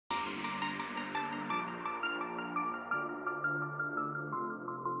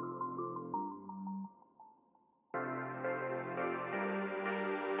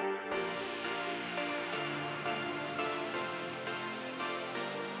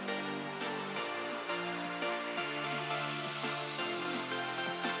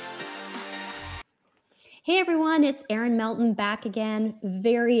Hey everyone, it's Erin Melton back again.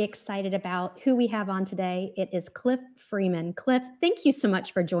 Very excited about who we have on today. It is Cliff Freeman. Cliff, thank you so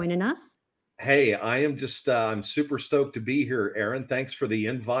much for joining us. Hey, I am just I'm super stoked to be here, Aaron. Thanks for the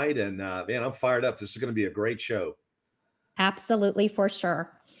invite. And man, I'm fired up. This is going to be a great show. Absolutely, for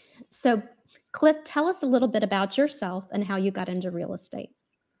sure. So, Cliff, tell us a little bit about yourself and how you got into real estate.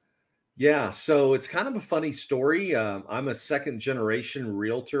 Yeah, so it's kind of a funny story. I'm a second generation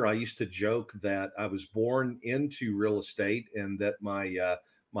realtor. I used to joke that I was born into real estate and that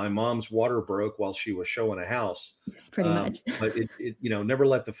my mom's water broke while she was showing a house. Pretty much. But never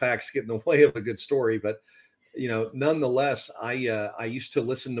let the facts get in the way of a good story. But nonetheless, I used to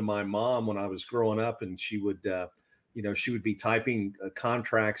listen to my mom when I was growing up, and she would be typing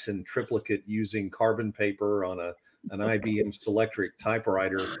contracts in triplicate using carbon paper on an IBM Selectric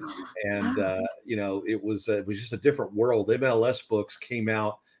typewriter, and Wow. it was just a different world. MLS books came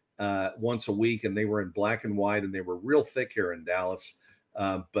out once a week, and they were in black and white, and they were real thick here in Dallas.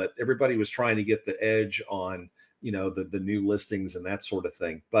 But everybody was trying to get the edge on the new listings and that sort of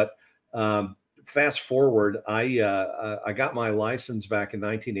thing. But fast forward, I got my license back in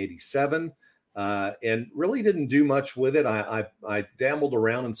 1987, and really didn't do much with it. I dabbled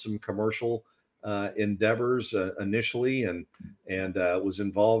around in some commercial endeavors initially, and was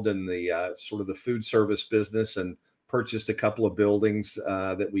involved in the sort of the food service business, and purchased a couple of buildings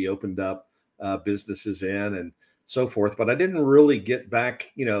that we opened up businesses in and so forth. But I didn't really get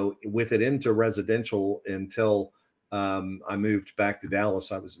back, with it into residential until I moved back to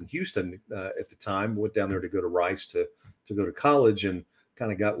Dallas. I was in Houston at the time, went down there to go to Rice to go to college, and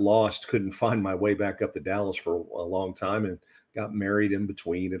kind of got lost, couldn't find my way back up to Dallas for a long time, and got married in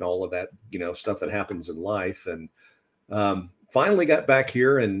between and all of that, stuff that happens in life. And finally got back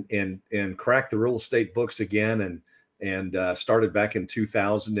here and cracked the real estate books again, and started back in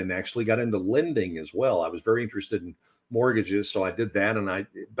 2000, and actually got into lending as well. I was very interested in mortgages, so I did that. And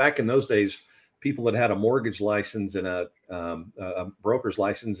back in those days, people that had a mortgage license and a broker's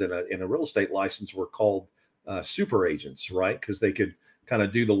license and a real estate license were called super agents, right? Because they could kind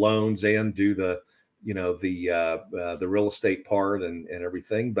of do the loans and do the real estate part and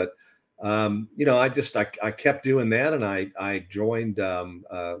everything. But I kept doing that, and I joined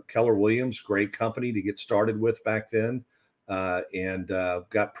Keller Williams, great company to get started with back then, and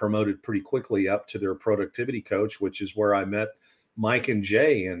got promoted pretty quickly up to their productivity coach, which is where I met Mike and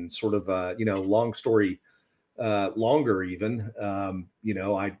Jay. And sort of long story longer even,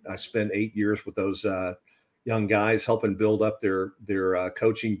 I spent 8 years with those young guys helping build up their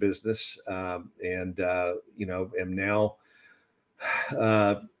coaching business, and am now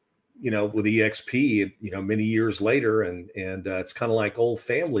with EXP, many years later, and it's kind of like old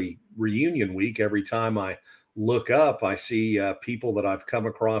family reunion week. Every time I look up, I see people that I've come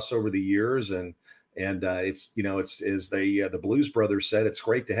across over the years, and it's as the Blues Brothers said, it's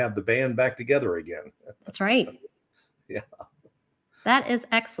great to have the band back together again. That's right. Yeah. That is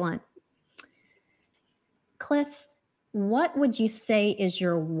excellent. Cliff, what would you say is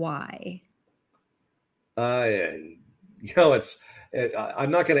your why? It's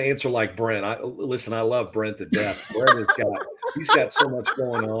I'm not going to answer like Brent. Listen, I love Brent to death. He's got so much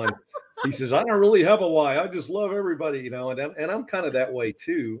going on. He says, I don't really have a why. I just love everybody, and I'm kind of that way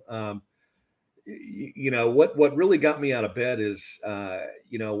too. What really got me out of bed is,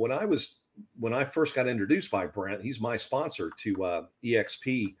 when I first got introduced by Brent, he's my sponsor to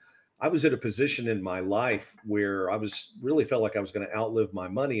EXP. I was at a position in my life where I really felt like I was going to outlive my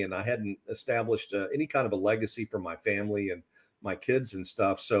money, and I hadn't established any kind of a legacy for my family and my kids and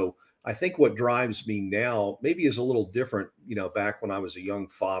stuff. So I think what drives me now maybe is a little different, back when I was a young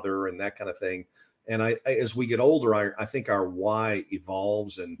father and that kind of thing. And as we get older, I think our why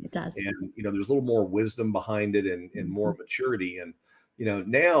evolves, and It does. there's a little more wisdom behind it, and more maturity. And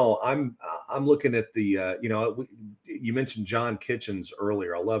now I'm looking at the you mentioned John Kitchens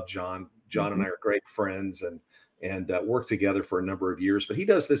earlier. I love John. John and I are great friends, and worked together for a number of years. But he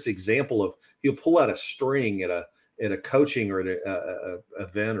does this example of, he'll pull out a string at a coaching or at a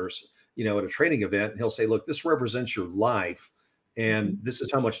event, or at a training event, and he'll say, look, this represents your life, and this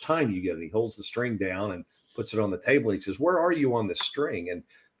is how much time you get. And he holds the string down and puts it on the table, and he says, where are you on this string? And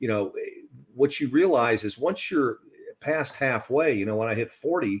what you realize is, once you're past halfway, when I hit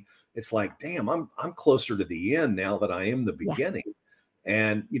 40, it's like, damn, I'm closer to the end now that I am the beginning.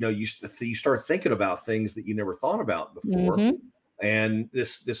 Yeah. And you start thinking about things that you never thought about before. And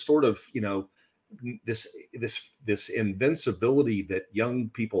this sort of this invincibility that young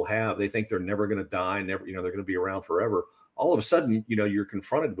people have. They think they're never going to die, never, they're going to be around forever. all of a sudden, you're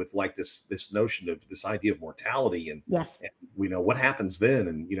confronted with like this notion of this idea of mortality and, Yes. and what happens then,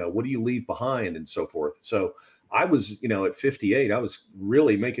 and what do you leave behind, and so forth. So I was, at 58, I was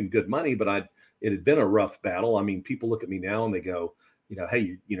really making good money, but it had been a rough battle. I mean, people look at me now and they go,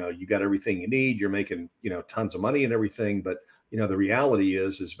 hey, you got everything you need. You're making, tons of money and everything. But, the reality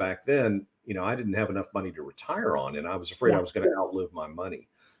is back then, I didn't have enough money to retire on, and I was afraid I was going to outlive my money.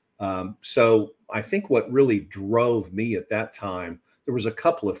 So I think what really drove me at that time, there was a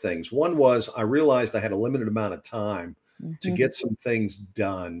couple of things. One was I realized I had a limited amount of time to get some things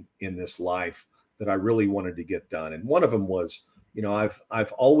done in this life that I really wanted to get done. And one of them was,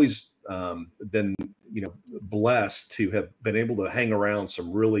 I've always been, blessed to have been able to hang around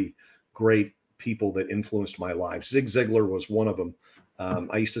some really great people that influenced my life. Zig Ziglar was one of them.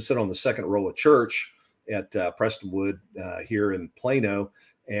 I used to sit on the second row of church at Prestonwood here in Plano,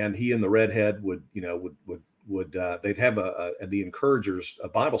 and he and the redhead would they'd have the encouragers a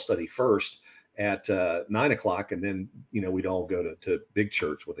Bible study first at 9 o'clock, and then we'd all go to big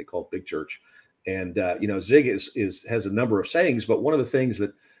church, what they call big church. And Zig has a number of sayings, but one of the things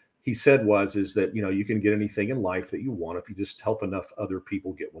that he said is that you can get anything in life that you want if you just help enough other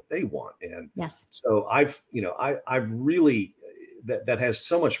people get what they want. And yes, so I've really that has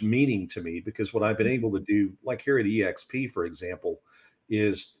so much meaning to me, because what I've been able to do, like here at EXP, for example,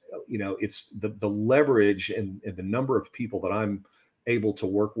 is it's the leverage and the number of people that I'm able to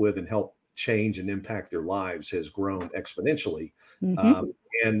work with and help change and impact their lives has grown exponentially.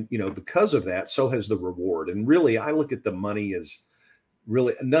 And because of that, so has the reward. And really, I look at the money as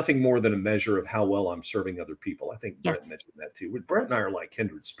really nothing more than a measure of how well I'm serving other people. I think Brett mentioned that too. Brett and I are like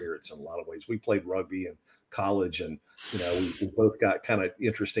kindred spirits in a lot of ways. We played rugby in college, and we both got kind of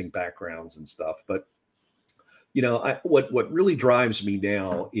interesting backgrounds and stuff. But what really drives me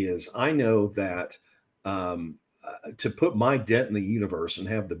now is I know that to put my dent in the universe and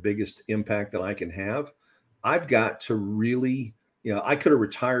have the biggest impact that I can have, I've got to really, I could have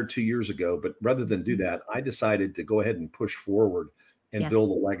retired 2 years ago, but rather than do that, I decided to go ahead and push forward and build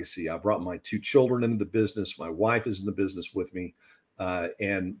a legacy. I brought my 2 children into the business. My wife is in the business with me.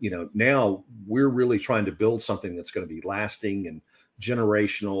 And now we're really trying to build something that's going to be lasting and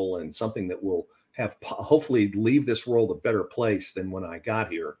generational, and something that will hopefully leave this world a better place than when I got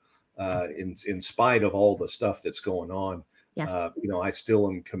here. In spite of all the stuff that's going on, I still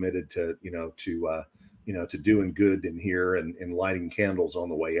am committed to doing good in here and lighting candles on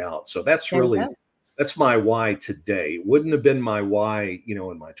the way out. So that's that's my why today. It wouldn't have been my why,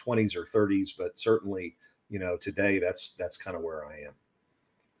 in my 20s or 30s, but certainly, today that's kind of where I am.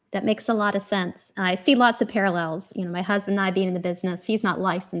 That makes a lot of sense. I see lots of parallels. My husband and I being in the business, he's not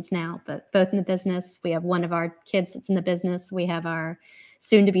licensed now, but both in the business. We have one of our kids that's in the business. We have our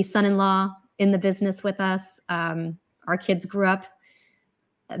soon-to-be son-in-law in the business with us. Our kids grew up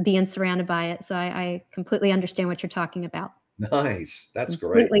being surrounded by it. So I completely understand what you're talking about. Nice. That's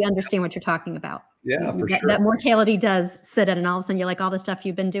great. Completely understand what you're talking about. Yeah, for sure. That mortality does sit in, and all of a sudden you're like, all the stuff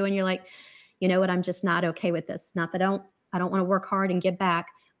you've been doing, you're like, you know what, I'm just not okay with this. Not that I don't want to work hard and give back,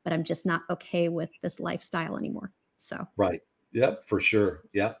 but I'm just not okay with this lifestyle anymore. So. Right. Yep, for sure.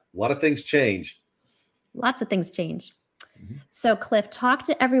 Yeah. A lot of things change. Lots of things change. So Cliff, talk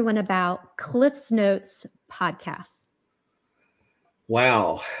to everyone about Cliff's Notes podcast.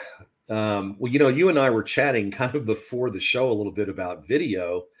 Wow. Well, you and I were chatting kind of before the show a little bit about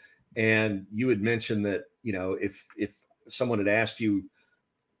video, and you had mentioned that, if someone had asked you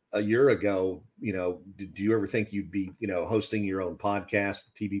a year ago, do you ever think you'd be, hosting your own podcast,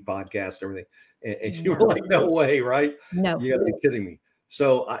 TV podcast, everything? And you were like, no way, right? No. You gotta be kidding me.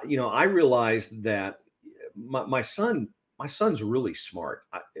 So, I realized that my son's really smart.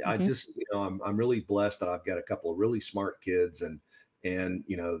 I just, I'm really blessed that I've got a couple of really smart kids, and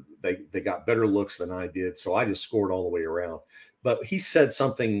they got better looks than I did. So I just scored all the way around. But he said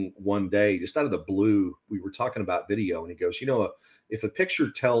something one day, just out of the blue. We were talking about video, and he goes, if a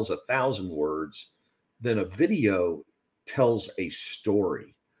picture tells 1,000 words, then a video tells a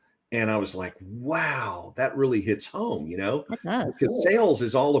story. And I was like, wow, that really hits home, It does. because sales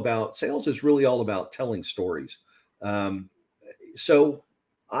is really all about telling stories. So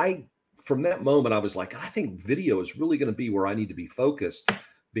from that moment, I was like, I think video is really going to be where I need to be focused,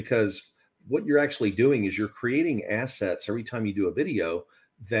 because what you're actually doing is you're creating assets every time you do a video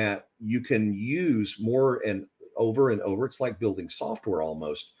that you can use more and over and over. It's like building software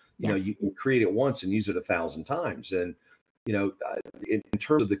almost. You can create it once and use it 1,000 times. And, in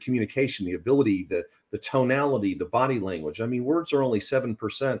terms of the communication, the ability, the tonality, the body language, words are only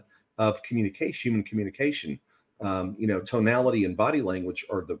 7% of communication, human communication. Tonality and body language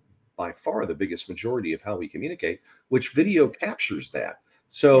are by far the biggest majority of how we communicate, which video captures that.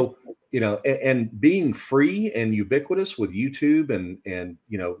 So, Yes. and being free and ubiquitous with YouTube and,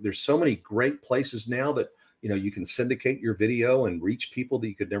 there's so many great places now that, you can syndicate your video and reach people that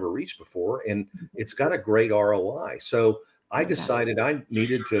you could never reach before. And it's got a great ROI. So I No doubt. decided I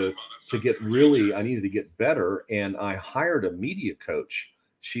needed to get better. And I hired a media coach.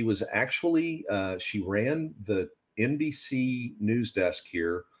 She was actually, she ran the NBC news desk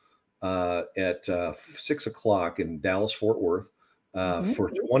here at 6 o'clock in Dallas, Fort Worth for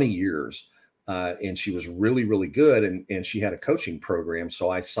 20 years. And she was really, really good. And she had a coaching program.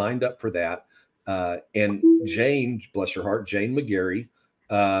 So I signed up for that. And Jane, bless her heart, Jane McGarry,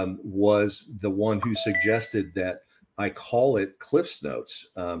 was the one who suggested that I call it Cliff's Notes.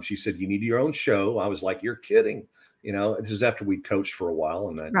 She said, "You need your own show." I was like, "You're kidding." This is after we coached for a while,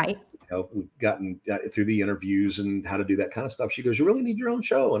 and Right. we've gotten through the interviews and how to do that kind of stuff. She goes, "You really need your own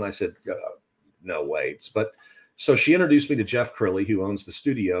show?" And I said, "No way." But so she introduced me to Jeff Crilly, who owns the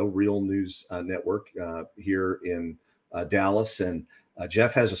studio, Real News Network here in Dallas. And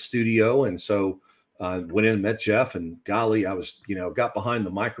Jeff has a studio. And so went in and met Jeff, and golly, I was, got behind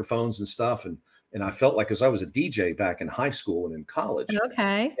the microphones and stuff. And I felt like, because I was a DJ back in high school and in college.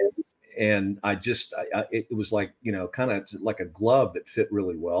 Okay. And it was like, kind of like a glove that fit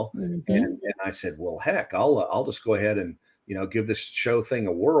really well. And I said, well, heck, I'll just go ahead and, give this show thing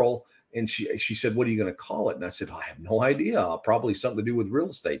a whirl. And she said, "What are you going to call it?" And I said, "I have no idea. Probably something to do with real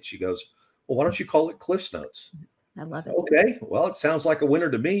estate." She goes, "Well, why don't you call it Cliff's Notes?" I love it. Okay, well, it sounds like a winner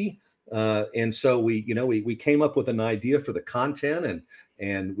to me. And so we came up with an idea for the content,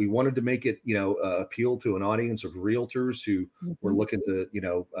 and we wanted to make it, appeal to an audience of realtors who were looking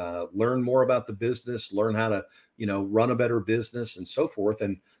to, learn more about the business, learn how to, run a better business and so forth.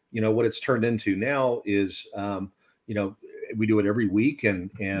 And, what it's turned into now is, we do it every week,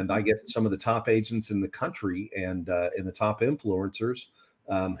 and I get some of the top agents in the country and the top influencers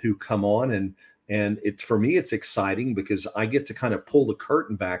who come on, and for me, it's exciting because I get to kind of pull the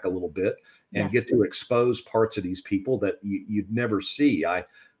curtain back a little bit and get to expose parts of these people that you'd never see.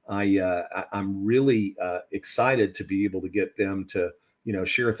 I'm really excited to be able to get them to,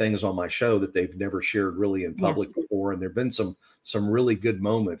 share things on my show that they've never shared really in public before. And there've been some really good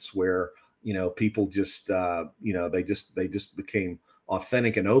moments where, people just, they just became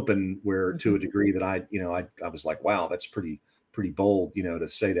authentic and open, where to a degree that I was like, wow, that's pretty bold, to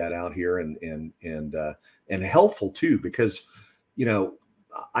say that out here, and helpful too, because,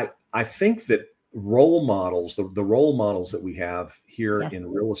 I think that role models, the role models that we have here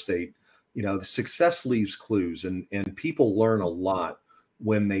in real estate, the success leaves clues, and people learn a lot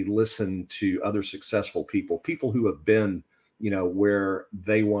when they listen to other successful people who have been, where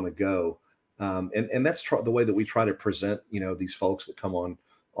they want to go. And that's the way that we try to present, these folks that come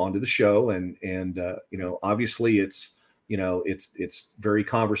onto the show. And obviously it's very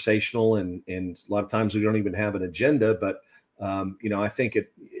conversational, and a lot of times we don't even have an agenda, but I think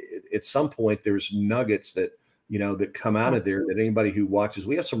at some point there's nuggets that, that come out of there that anybody who watches,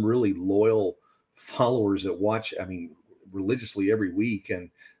 we have some really loyal followers that watch, religiously every week. And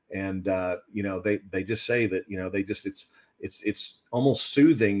they just say that, it's almost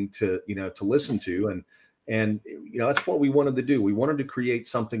soothing to listen to. And that's what we wanted to do. We wanted to create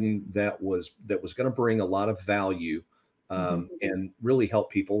something that was going to bring a lot of value, and really help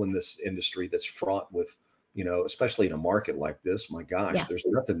people in this industry that's fraught with, especially in a market like this. My gosh, there's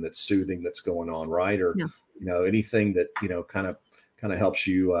nothing that's soothing that's going on, right? Or, anything that, kind of helps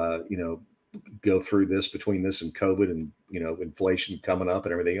you, go through this, between this and COVID and, inflation coming up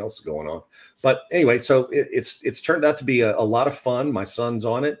and everything else going on. But anyway, so it's turned out to be a lot of fun. My son's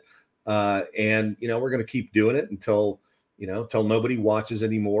on it. And, we're going to keep doing it until nobody watches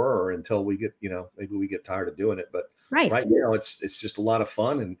anymore, or until we get, maybe we get tired of doing it. But right now it's just a lot of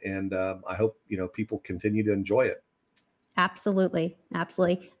fun, and I hope, people continue to enjoy it. Absolutely.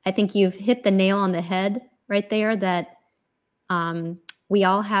 Absolutely. I think you've hit the nail on the head right there, that we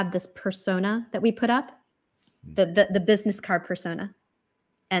all have this persona that we put up, the business card persona,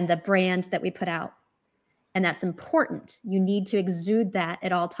 and the brand that we put out. And that's important. You need to exude that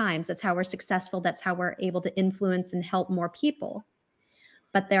at all times. That's how we're successful. That's how we're able to influence and help more people.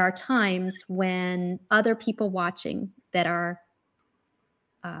 But there are times when other people watching that are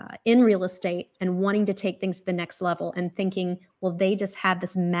in real estate and wanting to take things to the next level, and thinking, well, they just have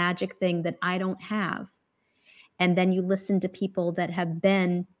this magic thing that I don't have. And then you listen to people that have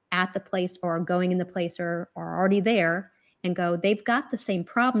been at the place, or going in the place, or are already there, and go, they've got the same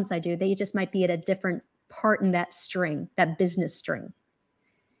problems I do. They just might be at a different part in that string, that business string.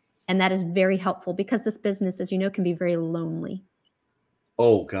 And that is very helpful, because this business, as you know, can be very lonely.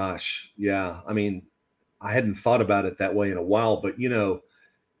 Oh gosh. Yeah. I mean, I hadn't thought about it that way in a while, but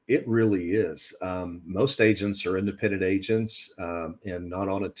it really is. Most agents are independent agents, and not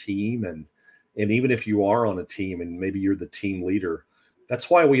on a team. And even if you are on a team and maybe you're the team leader,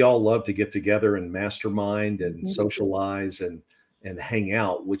 that's why we all love to get together and mastermind and Mhm. socialize and hang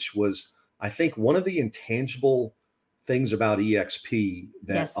out, which was, I think, one of the intangible things about EXP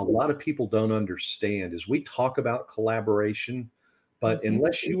that a Yes. lot of people don't understand is we talk about collaboration, but Mhm.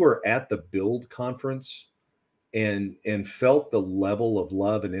 unless you were at the build conference and felt the level of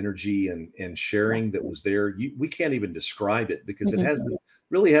love and energy and Yeah. sharing that was there, we can't even describe it because it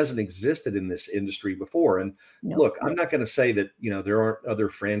Mm-mm. hasn't existed in this industry before. And Nope. look, I'm not going to say that there aren't other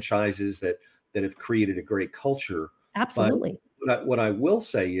franchises that have created a great culture, but Absolutely. what I will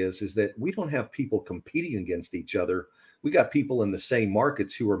say is that we don't have people competing against each other. We got people in the same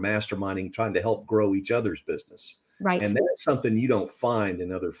markets who are masterminding, trying to help grow each other's business, Right. and that's something you don't find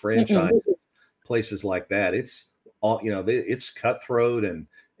in other Mm-mm. franchises, places like that. It's all, it's cutthroat, and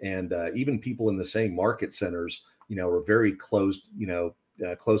even people in the same market centers, are very closed,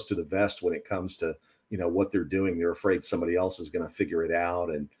 close to the vest when it comes to, what they're doing. They're afraid somebody else is going to figure it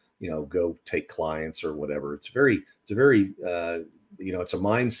out and, go take clients or whatever. It's a very, it's a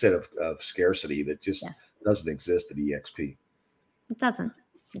mindset of scarcity that just Yes. doesn't exist at EXP. It doesn't.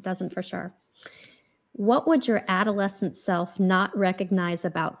 It doesn't for sure. What would your adolescent self not recognize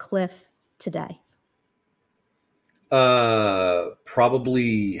about Cliff today?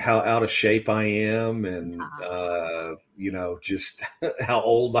 Probably how out of shape I am, and Ah, just how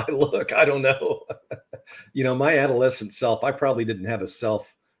old I look. I don't know. My adolescent self, I probably didn't have a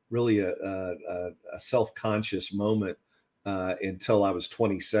self, really a self-conscious moment until I was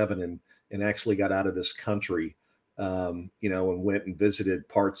 27 and actually got out of this country, and went and visited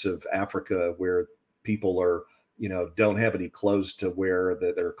parts of Africa where people are, don't have any clothes to wear,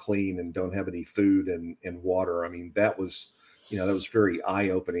 that they're clean, and don't have any food and water. I mean, that was very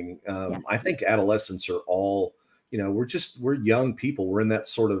eye-opening. yes. I think adolescents are all, we're young people. We're in that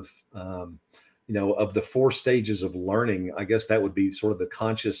sort of, of the four stages of learning. I guess that would be sort of the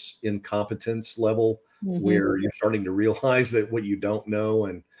conscious incompetence level, Hmm. where you're starting to realize that what you don't know,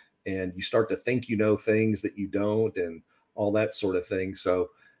 and you start to think you know things that you don't, and all that sort of thing.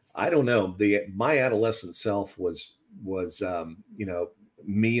 So I don't know. My adolescent self was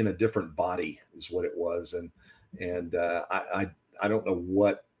me in a different body is what it was, and I don't know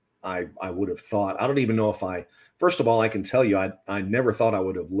what I would have thought. I don't even know if I. First of all, I can tell you I never thought I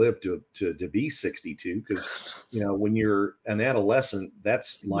would have lived to be 62, because when you're an adolescent,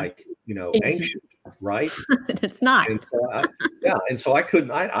 that's Yes. like Ancient. ancient, right? It's not. And so yeah, and so I couldn't.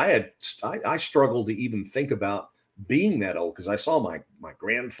 I struggled to even think about being that old, because I saw my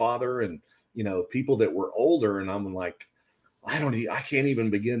grandfather and people that were older, and I'm like, I can't even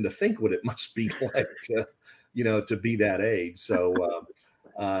begin to think what it must be like to be that age. So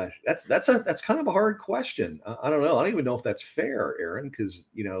that's kind of a hard question. I don't know. I don't even know if that's fair, Aaron, because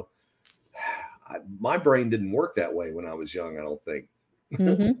my brain didn't work that way when I was young, I don't think.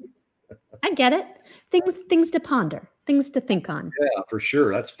 Hmm. I get it. Things to ponder, things to think on. Yeah, for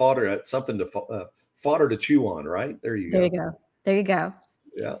sure. That's fodder. That's something to fodder to chew on, right? There you There you go. go. There you go.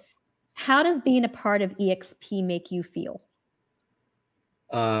 Yeah. How does being a part of EXP make you feel?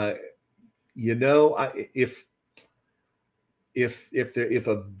 Uh, if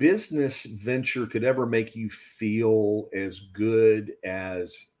a business venture could ever make you feel as good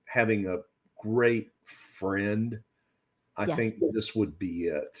as having a great friend, I Yes. think this would be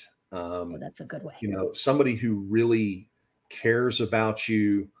it. Oh, that's a good way. Somebody who really cares about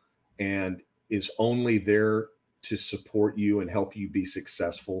you and is only there to support you and help you be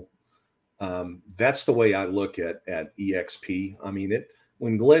successful. That's the way I look at EXP. I mean,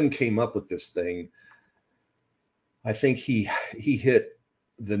 when Glenn came up with this thing, I think he hit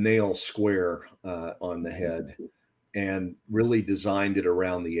the nail square on the head, and really designed it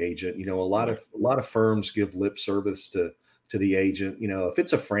around the agent. Yes. A lot of firms give lip service to the agent. If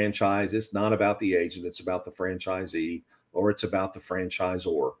it's a franchise, it's not about the agent, it's about the franchisee, or it's about the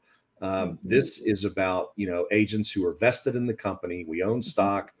franchisor. Mhm. This is about agents who are vested in the company. We own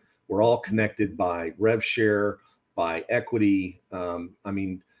stock. We're all connected by rev share, by equity. I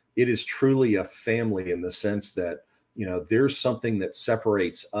mean, it is truly a family in the sense that there's something that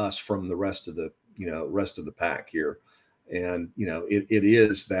separates us from the rest of the pack here. And it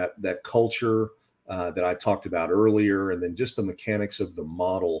is that culture that I talked about earlier, and then just the mechanics of the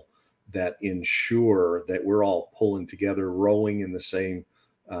model that ensure that we're all pulling together, rowing in the same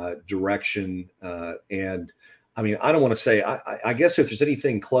direction. And I mean, I don't want to say, I guess if there's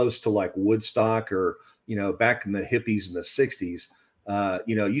anything close to like Woodstock, or back in the hippies in the 60s,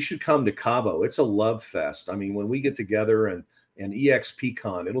 You should come to Cabo. It's a love fest. I mean, when we get together and EXP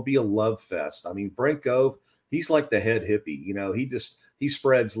Con, it'll be a love fest. I mean, Brent Gove, he's like the head hippie. He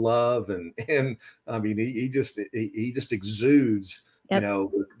spreads love and I mean, he just exudes, Yep.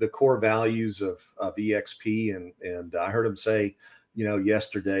 the core values of EXP. And I heard him say,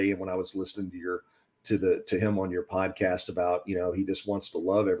 yesterday, and when I was listening to him on your podcast about, he just wants to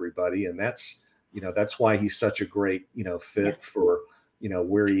love everybody. And that's why he's such a great, fit Yes. for,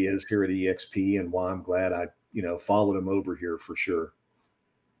 where he is here at EXP, and why I'm glad I, followed him over here for sure.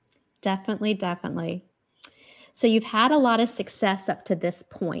 Definitely, definitely. So you've had a lot of success up to this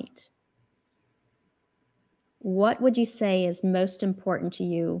point. What would you say is most important to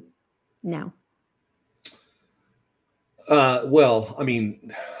you now? Well, I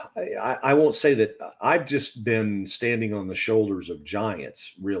mean, I won't say that I've just been standing on the shoulders of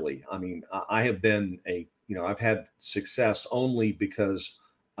giants, really. I mean, I have been I've had success only because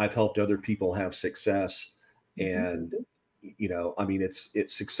I've helped other people have success. And, I mean, it's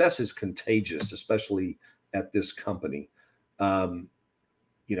success is contagious, especially at this company.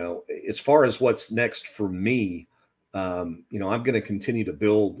 As far as what's next for me, I'm going to continue to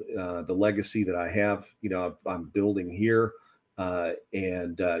build the legacy that I have, I'm building here,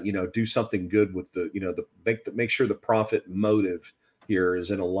 and do something good with make sure the profit motive here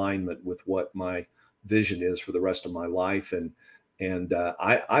is in alignment with what my vision is for the rest of my life. And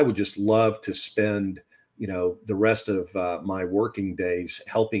I would just love to spend, the rest of my working days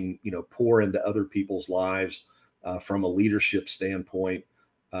helping, pour into other people's lives from a leadership standpoint,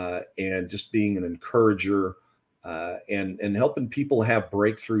 and just being an encourager, and helping people have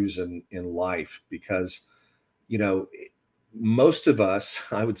breakthroughs in life. Because, most of us,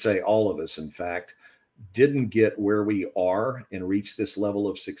 I would say all of us, in fact, didn't get where we are and reach this level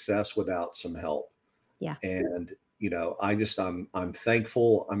of success without some help. Yeah. And, I'm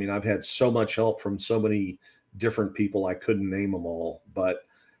thankful. I mean, I've had so much help from so many different people. I couldn't name them all, but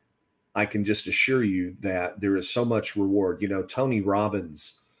I can just assure you that there is so much reward. Tony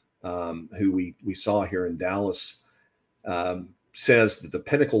Robbins, who we saw here in Dallas, says that the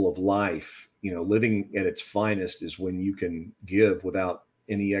pinnacle of life, living at its finest, is when you can give without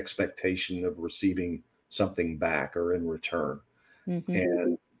any expectation of receiving something back or in return. Mm-hmm.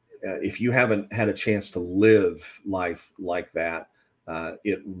 And if you haven't had a chance to live life like that,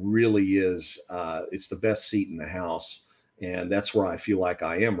 it really is, it's the best seat in the house. And that's where I feel like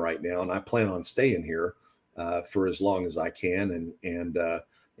I am right now. And I plan on staying here for as long as I can,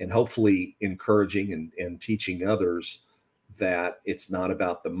 and hopefully encouraging and teaching others that it's not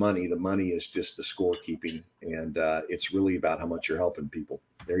about the money. The money is just the scorekeeping, and it's really about how much you're helping people.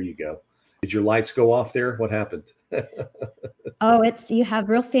 There you go. Did your lights go off there? What happened? Oh, you have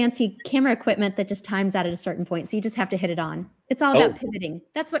real fancy camera equipment that just times out at a certain point. So you just have to hit it on. It's all about pivoting.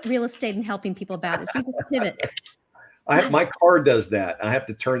 That's what real estate and helping people about is you just pivot. My car does that. I have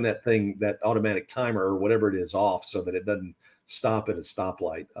to turn that automatic timer or whatever it is off so that it doesn't stop at a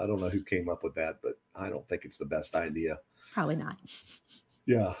stoplight. I don't know who came up with that, but I don't think it's the best idea. Probably not.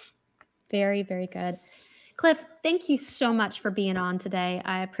 Yeah. Very, very good. Cliff, thank you so much for being on today.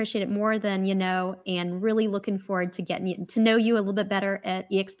 I appreciate it more than you know, and really looking forward to getting to know you a little bit better at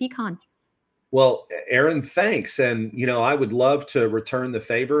EXP Con. Well, Aaron, thanks. And, I would love to return the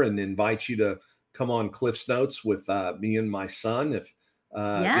favor and invite you to come on Cliff's Notes with me and my son. If,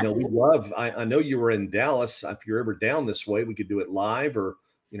 Yes. we love, I know you were in Dallas. If you're ever down this way, we could do it live, or,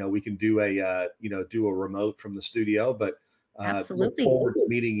 we can do do a remote from the studio, but absolutely. Look forward to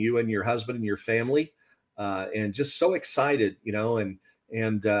meeting you and your husband and your family. And just so excited, when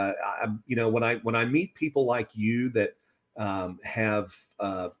I meet people like you that have,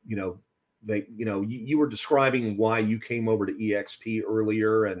 you were describing why you came over to EXP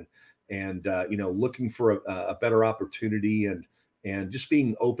earlier, and looking for a better opportunity, and just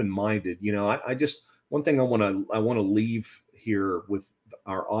being open-minded. I just, one thing I want to leave here with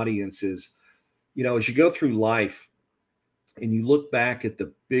our audience is, as you go through life and you look back at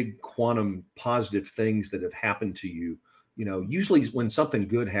the big quantum positive things that have happened to you, usually when something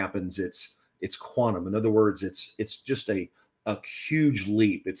good happens, it's quantum. In other words, it's just a huge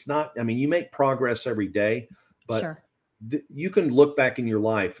leap. It's not, I mean, you make progress every day, but sure. You can look back in your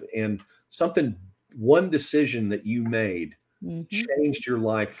life and one decision that you made changed your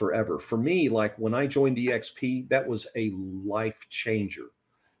life forever. For me, like when I joined EXP, that was a life changer.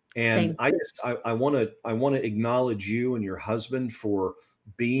 And Same. I want to acknowledge you and your husband for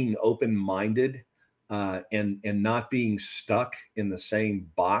being open-minded, and not being stuck in the same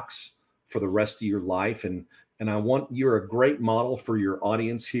box for the rest of your life. And you're a great model for your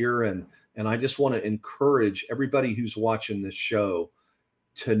audience here. And And I just want to encourage everybody who's watching this show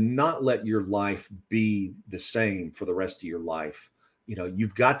to not let your life be the same for the rest of your life. You know,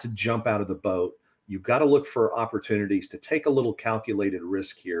 you've got to jump out of the boat. You've got to look for opportunities to take a little calculated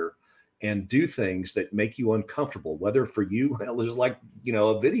risk here and do things that make you uncomfortable, whether for you, there's like, you know,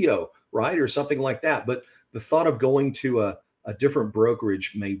 a video, right? Or something like that. But the thought of going to a different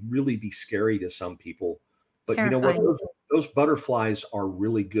brokerage may really be scary to some people. But Terrifying. You know what? Those butterflies are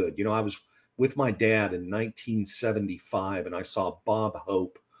really good. You know, I was with my dad in 1975 and I saw Bob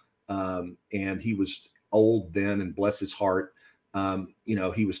Hope, and he was old then, and bless his heart. You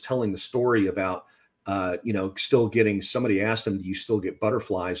know, he was telling the story about, you know, still getting, somebody asked him, do you still get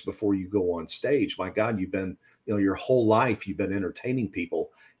butterflies before you go on stage? My God, you've been, you know, your whole life, you've been entertaining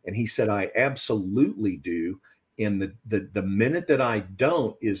people. And he said, I absolutely do. And the minute that I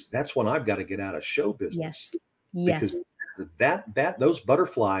don't that's when I've got to get out of show business. Yes. Because those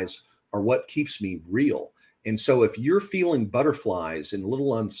butterflies are what keeps me real. And so if you're feeling butterflies and a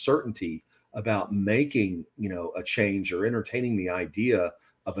little uncertainty about making, you know, a change or entertaining the idea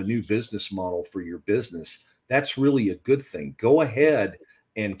of a new business model for your business, that's really a good thing. Go ahead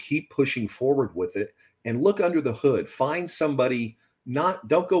and keep pushing forward with it and look under the hood. Find somebody,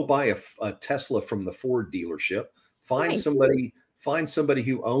 don't go buy a Tesla from the Ford dealership. Find somebody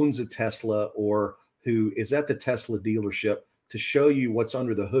who owns a Tesla or who is at the Tesla dealership to show you what's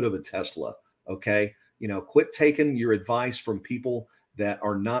under the hood of a Tesla. Okay. You know, quit taking your advice from people that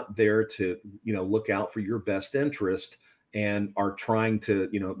are not there to, you know, look out for your best interest and are trying to,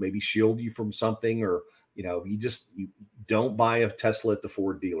 you know, maybe shield you from something, or, you know, you don't buy a Tesla at the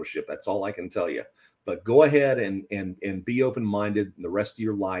Ford dealership. That's all I can tell you. But go ahead and be open-minded the rest of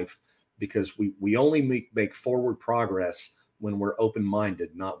your life, because we only make forward progress when we're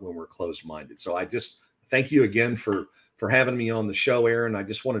open-minded, not when we're closed-minded. So I just thank you again for having me on the show, Aaron. I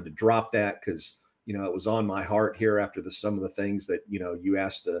just wanted to drop that because, you know, it was on my heart here after some of the things that, you know, you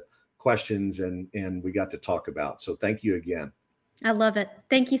asked questions and we got to talk about. So thank you again. I love it.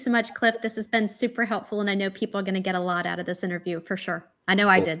 Thank you so much, Cliff. This has been super helpful, and I know people are going to get a lot out of this interview for sure. I know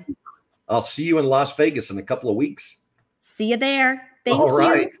I did. I'll see you in Las Vegas in a couple of weeks. See you there. Thank you. All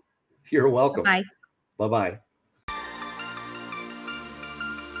right. You're welcome. Bye. Bye-bye.